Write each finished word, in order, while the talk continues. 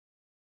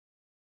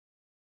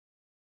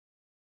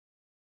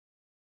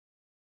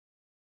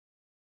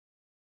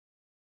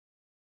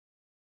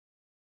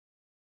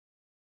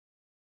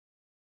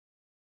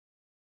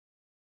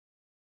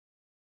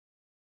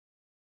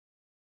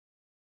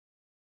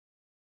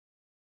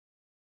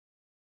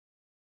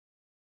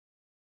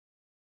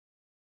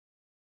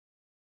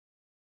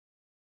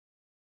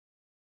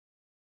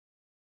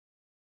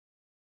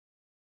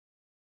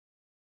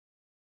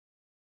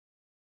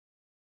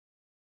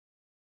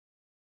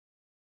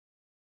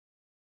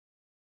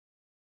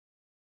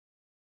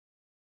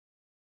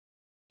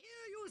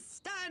You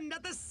stand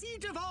at the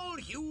seat of all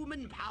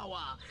human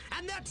power,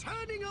 and they're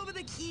turning over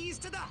the keys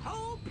to the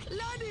whole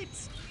planet!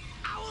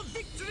 Our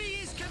victory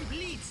is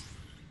complete!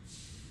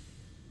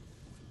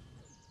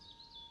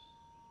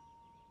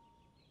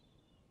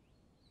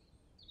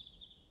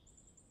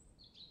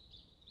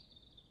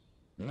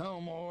 No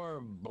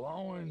more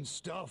blowing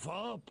stuff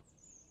up?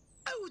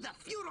 Oh, the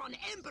Furon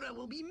Emperor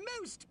will be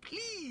most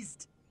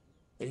pleased!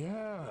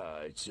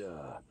 Yeah, it's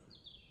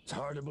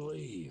hard to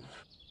believe.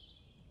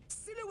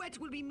 Silhouette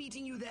will be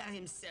meeting you there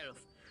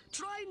himself.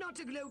 Try not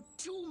to glow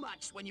too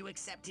much when you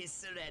accept his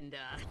surrender.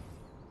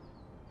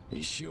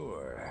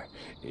 Sure,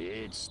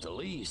 it's the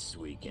least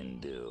we can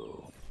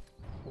do.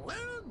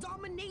 World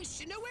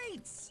domination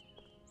awaits!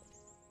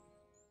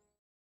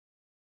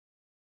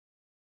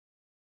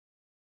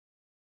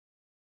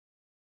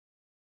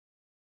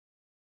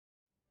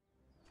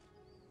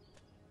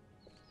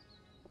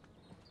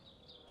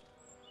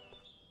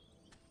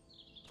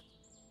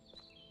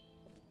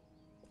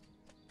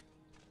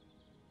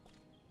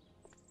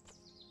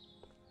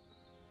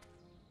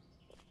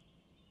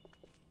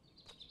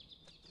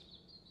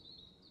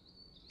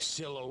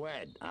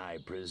 Silhouette, I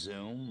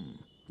presume.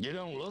 You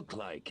don't look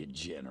like a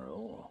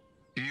general.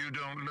 You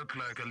don't look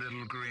like a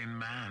little green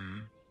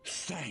man.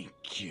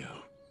 Thank you.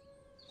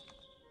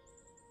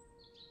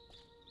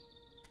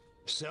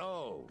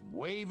 So,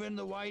 waving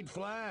the white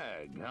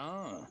flag,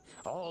 huh?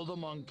 All the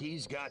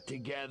monkeys got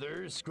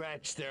together,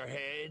 scratched their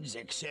heads,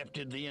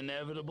 accepted the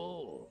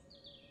inevitable.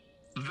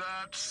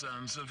 That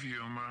sense of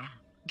humor.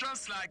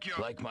 Just like your...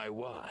 Like my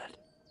what?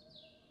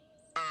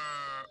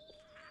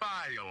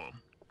 File.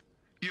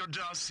 Your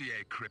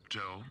dossier,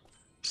 Crypto,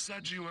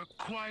 said you were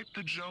quite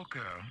the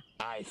joker.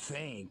 I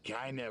think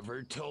I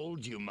never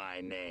told you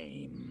my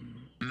name.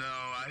 No,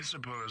 I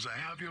suppose I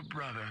have your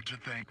brother to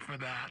thank for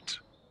that.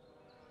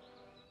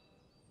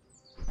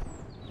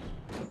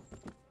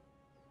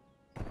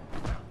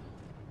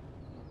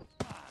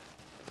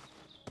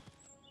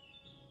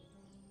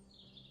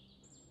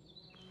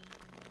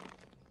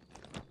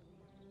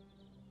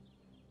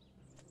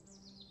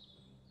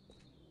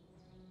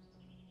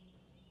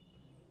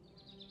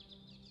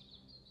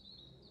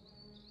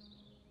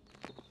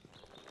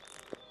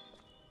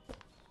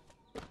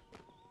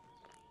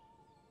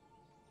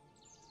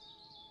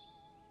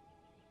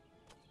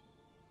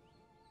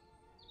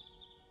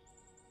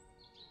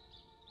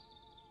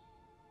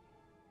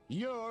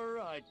 You're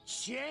a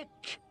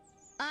chick?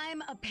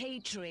 I'm a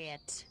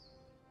patriot.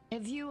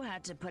 If you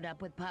had to put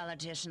up with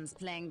politicians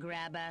playing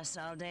grab-ass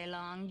all day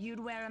long, you'd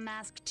wear a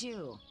mask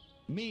too.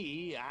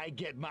 Me, I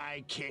get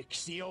my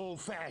kicks the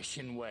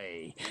old-fashioned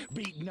way,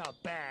 beating up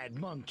bad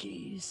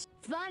monkeys.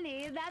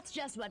 Funny, that's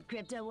just what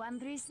Crypto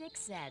 136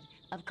 said.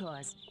 Of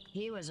course,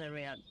 he was a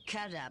real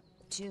cut-up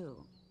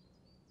too.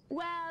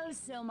 Well,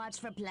 so much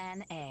for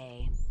Plan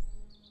A.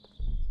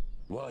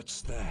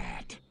 What's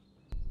that?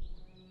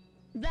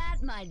 That,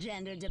 my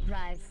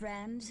gender-deprived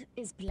friend,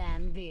 is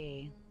Plan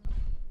B.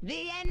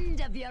 The end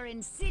of your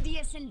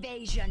insidious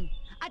invasion.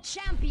 A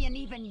champion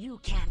even you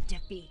can't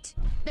defeat.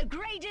 The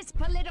greatest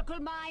political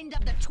mind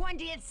of the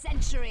 20th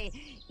century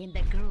in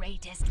the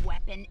greatest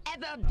weapon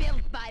ever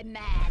built by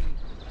man.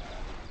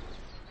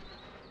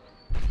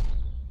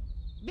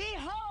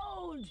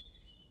 Behold,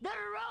 the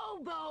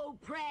ROBO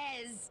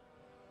PREZ!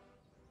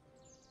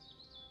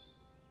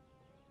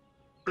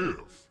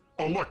 If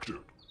elected,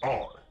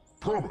 I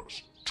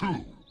promise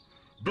to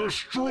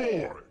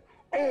destroy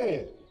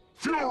all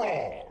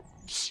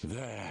Furons!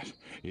 That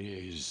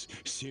is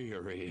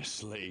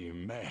seriously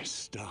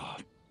messed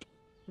up.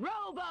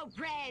 ROBO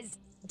PREZ!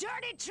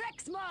 Dirty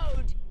Tricks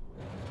mode!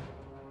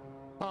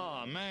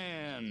 Aw,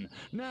 man.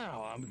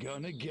 Now I'm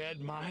gonna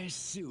get my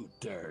suit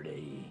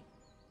dirty.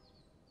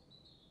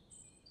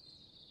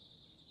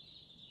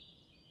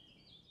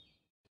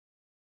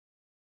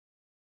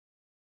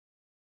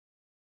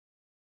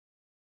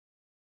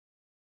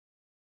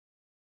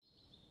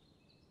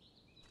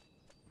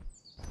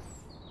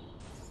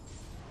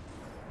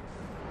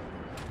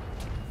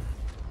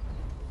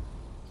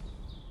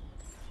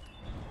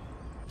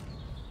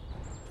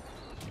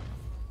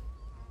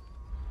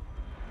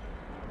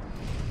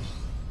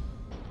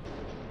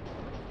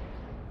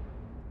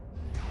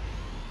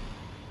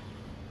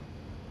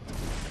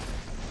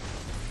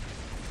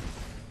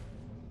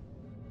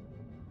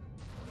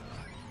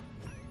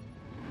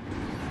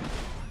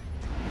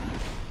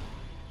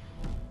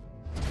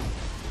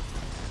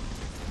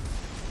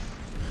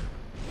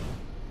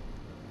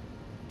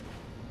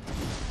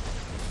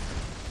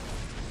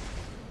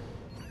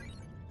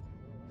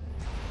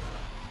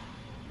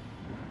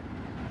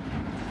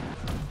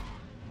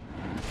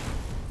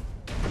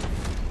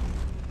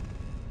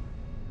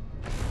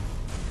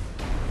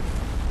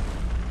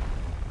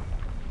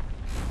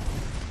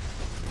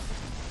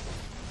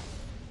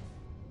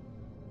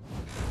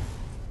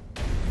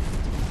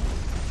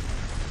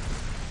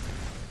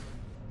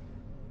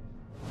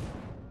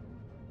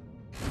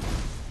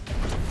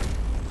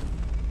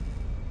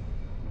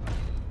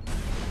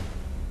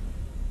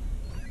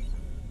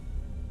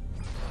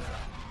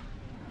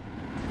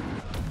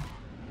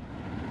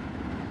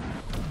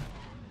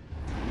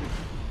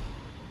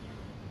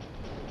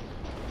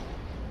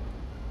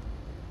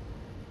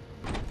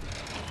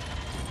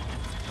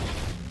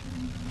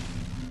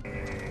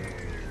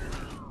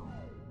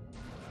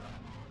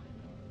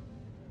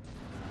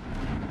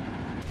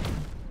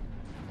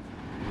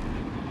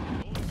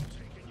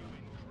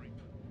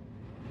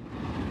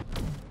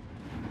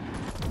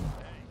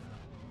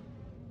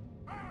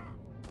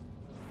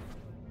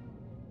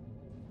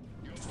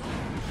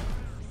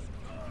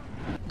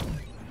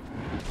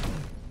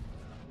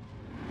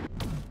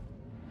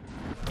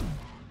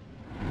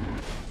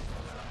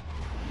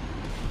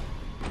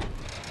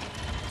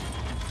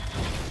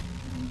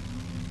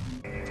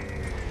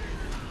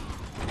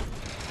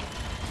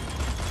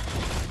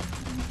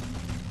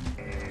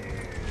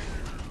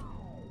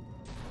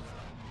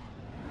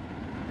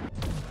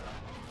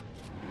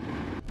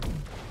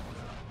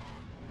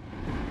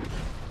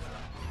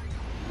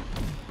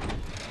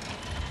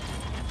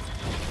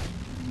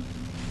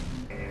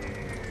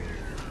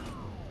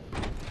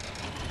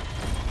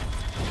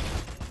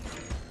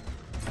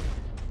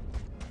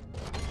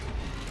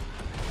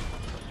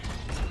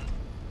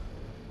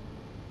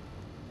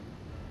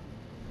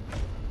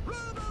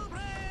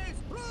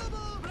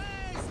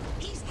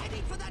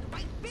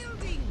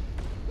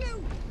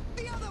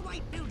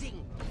 white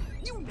building.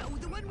 You know,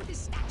 the one with the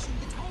statue,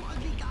 the tall,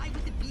 ugly guy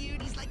with the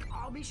beard. He's like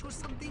Amish or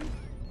something.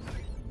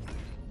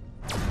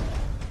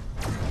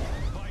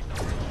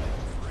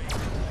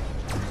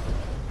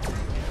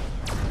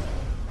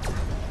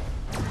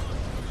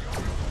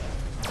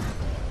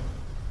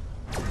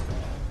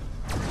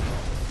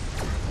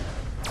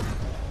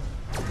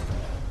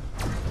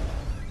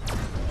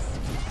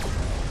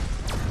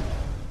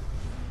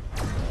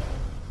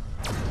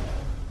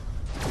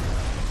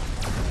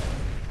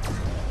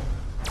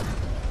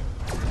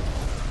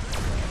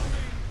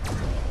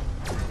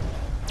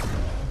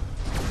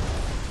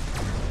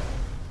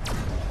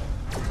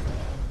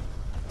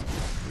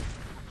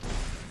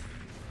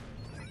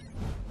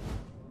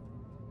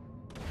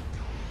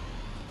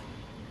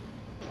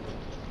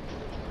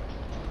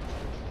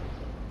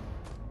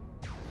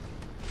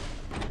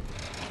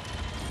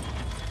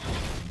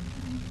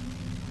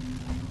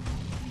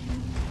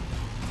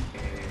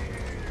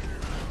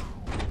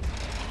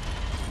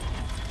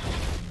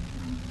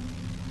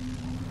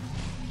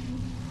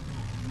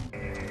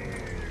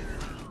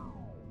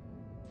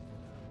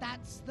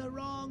 That's the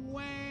wrong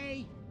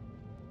way!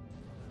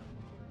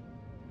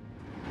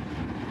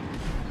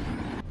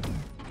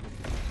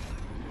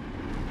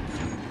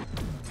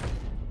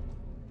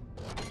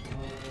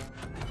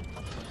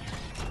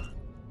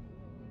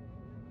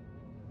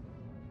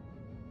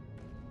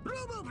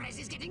 ROBO PREZ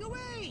is getting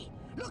away!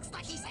 Looks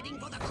like he's heading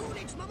for the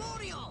Coolidge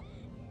Memorial!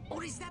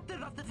 Or is that the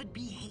Rutherford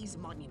B. Hayes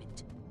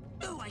Monument?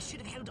 Oh, I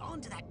should have held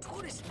on to that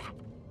tourist map.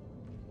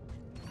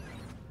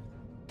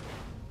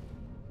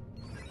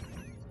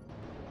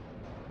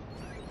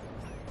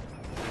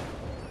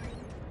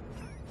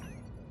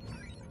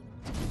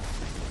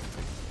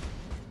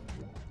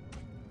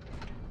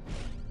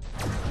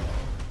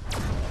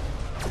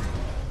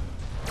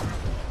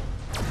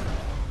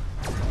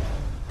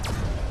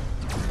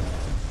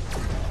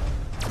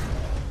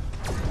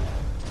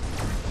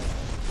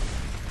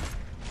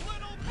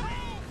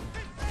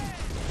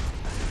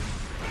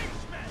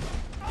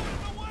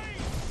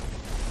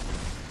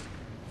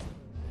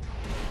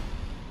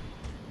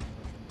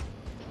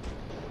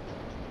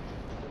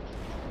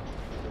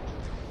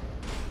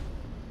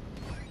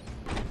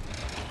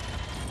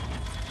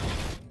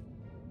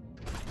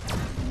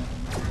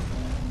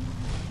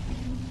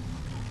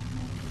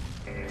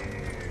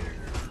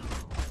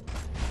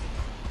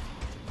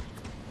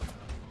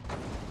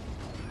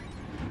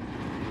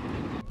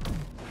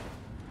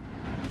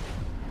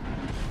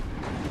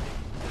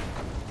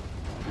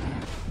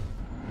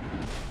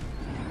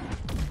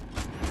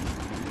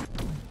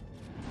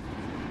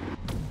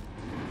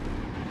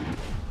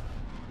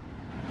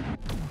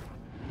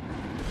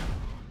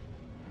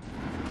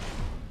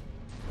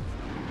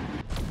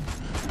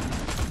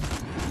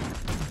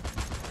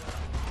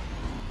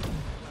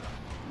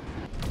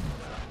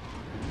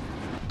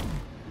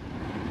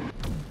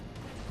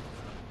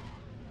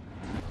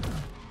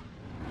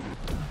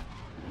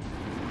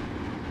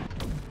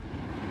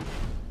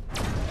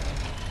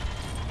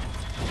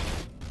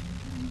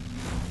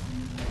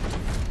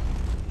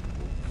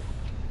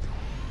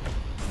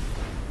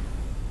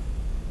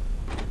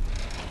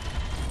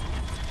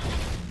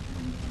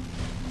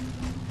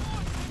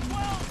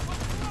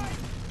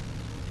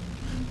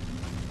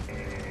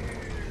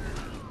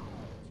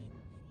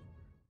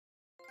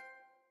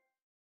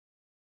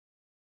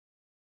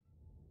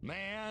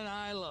 Man,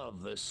 I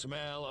love the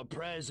smell of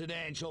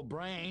presidential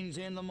brains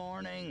in the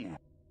morning.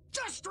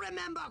 Just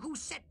remember who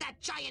set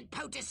that giant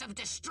potus of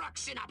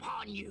destruction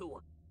upon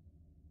you!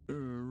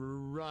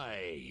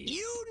 Right.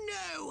 You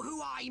know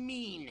who I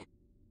mean!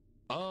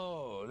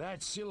 Oh,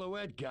 that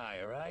silhouette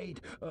guy, right?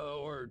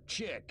 Or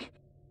chick.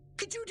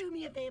 Could you do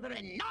me a favor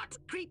and not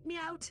creep me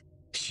out?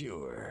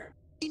 Sure.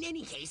 In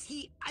any case,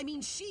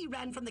 she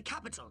ran from the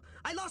Capitol.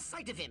 I lost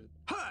sight of him.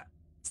 Her!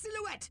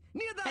 Silhouette!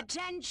 Near the—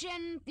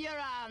 Attention,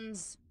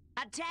 Furons!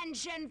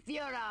 Attention,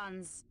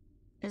 Furons!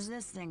 Is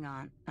this thing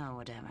on? Oh,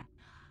 whatever.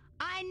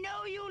 I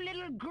know you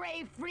little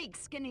gray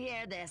freaks can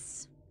hear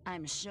this.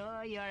 I'm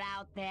sure you're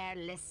out there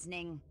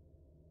listening,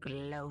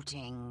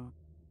 gloating.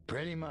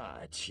 Pretty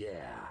much,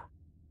 yeah.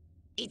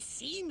 It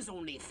seems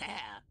only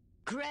fair.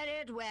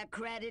 Credit where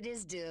credit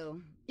is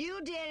due.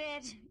 You did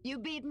it. You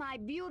beat my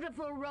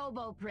beautiful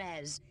ROBO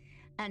PREZ.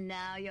 And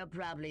now you're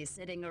probably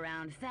sitting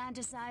around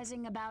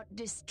fantasizing about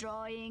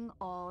destroying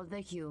all the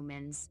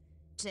humans.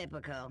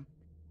 Typical.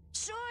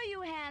 Sure,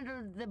 you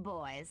handled the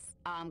boys,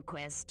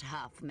 Armquist,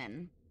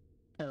 Huffman.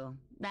 Oh,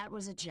 that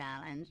was a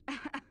challenge.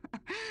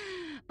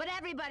 But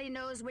everybody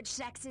knows which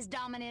sex is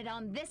dominant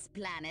on this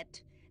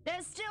planet.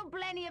 There's still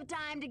plenty of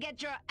time to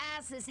get your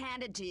asses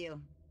handed to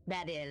you.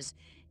 That is,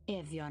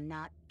 if you're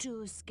not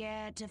too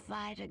scared to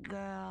fight a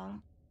girl.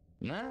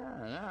 No,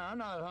 I'm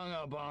not hung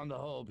up on the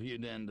whole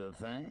pudenda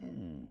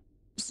thing.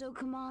 So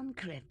come on,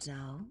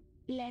 Crypto.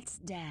 Let's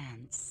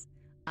dance.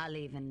 I'll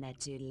even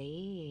let you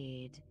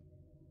lead.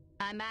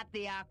 I'm at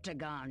the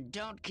Octagon.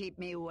 Don't keep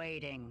me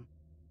waiting.